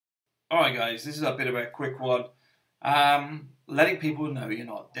Alright guys, this is a bit of a quick one. Letting people know you're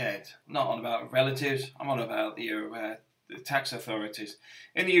not dead. Not on about relatives, I'm on about the tax authorities.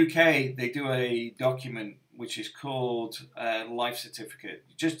 In the UK, they do a document which is called life certificate.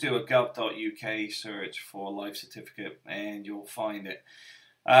 You just do a gov.uk search for life certificate and you'll find it.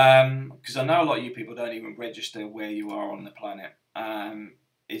 Because I know a lot of you people don't even register where you are on the planet.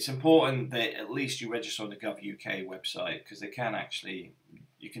 It's important that at least you register on the Gov UK website because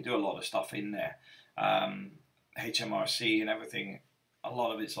you can do a lot of stuff in there. HMRC and everything, a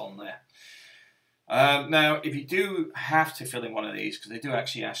lot of it's on there. Now, if you do have to fill in one of these, because they do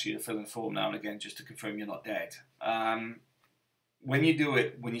actually ask you to fill in a form now and again just to confirm you're not dead. When you do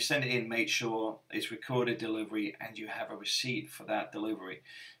it, when you send it in, make sure it's recorded delivery and you have a receipt for that delivery,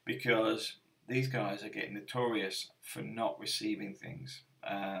 because these guys are getting notorious for not receiving things.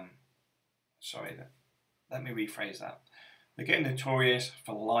 Sorry, let me rephrase that. They're getting notorious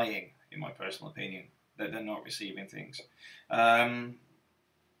for lying, in my personal opinion, that they're not receiving things.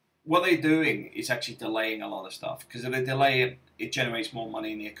 What they're doing is actually delaying a lot of stuff, because if they delay it, it generates more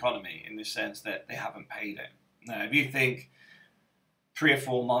money in the economy in the sense that they haven't paid it. Now, if you think 3 or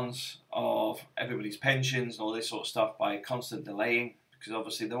 4 months of everybody's pensions and all this sort of stuff by constant delaying, because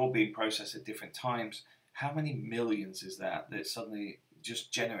obviously they're all being processed at different times, how many millions is that suddenly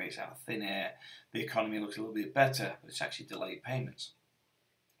just generates out of thin air? The economy looks a little bit better, but it's actually delayed payments.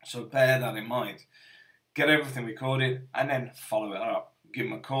 So bear that in mind. Get everything recorded and then follow it up. Give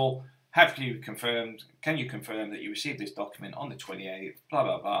them a call. Can you confirm that you received this document on the 28th? Blah,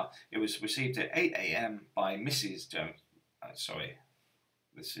 blah, blah. It was received at 8 AM by Mrs. Jones. Sorry.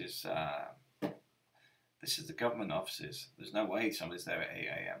 This is the government offices. There's no way somebody's there at 8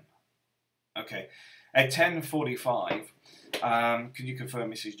 AM. Okay. At 10:45, can you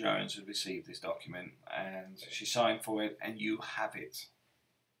confirm Mrs. Jones has received this document and she signed for it and you have it?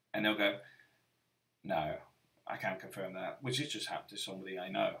 And they'll go, no, I can't confirm that, which has just happened to somebody I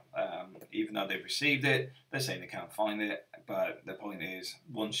know. Even though they've received it, they're saying they can't find it. But the point is,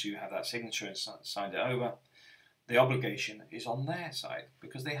 once you have that signature and signed it over, the obligation is on their side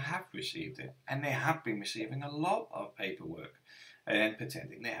because they have received it and they have been receiving a lot of paperwork and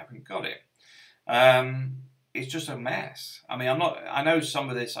pretending they haven't got it. It's just a mess. I mean, I know some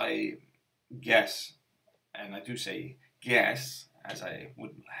of this I guess, and I do say guess, as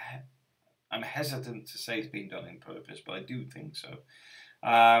I'm hesitant to say it's been done in purpose, but I do think so.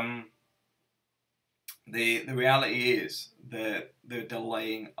 The reality is that they're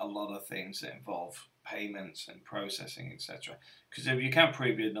delaying a lot of things that involve payments and processing, etc. Because if you can't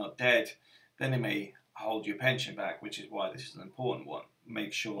prove you're not dead, then they may hold your pension back, which is why this is an important one.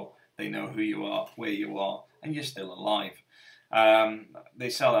 Make sure they know who you are, where you are, and you're still alive. They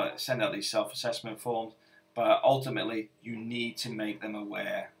send out these self-assessment forms, but ultimately you need to make them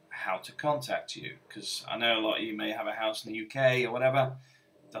aware how to contact you, because I know a lot of you may have a house in the UK or whatever.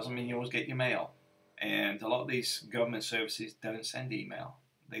 Doesn't mean you always get your mail, and a lot of these government services don't send email.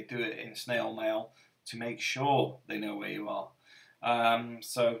 They do it in snail mail to make sure they know where you are.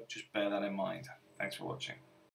 So just bear that in mind. Thanks for watching.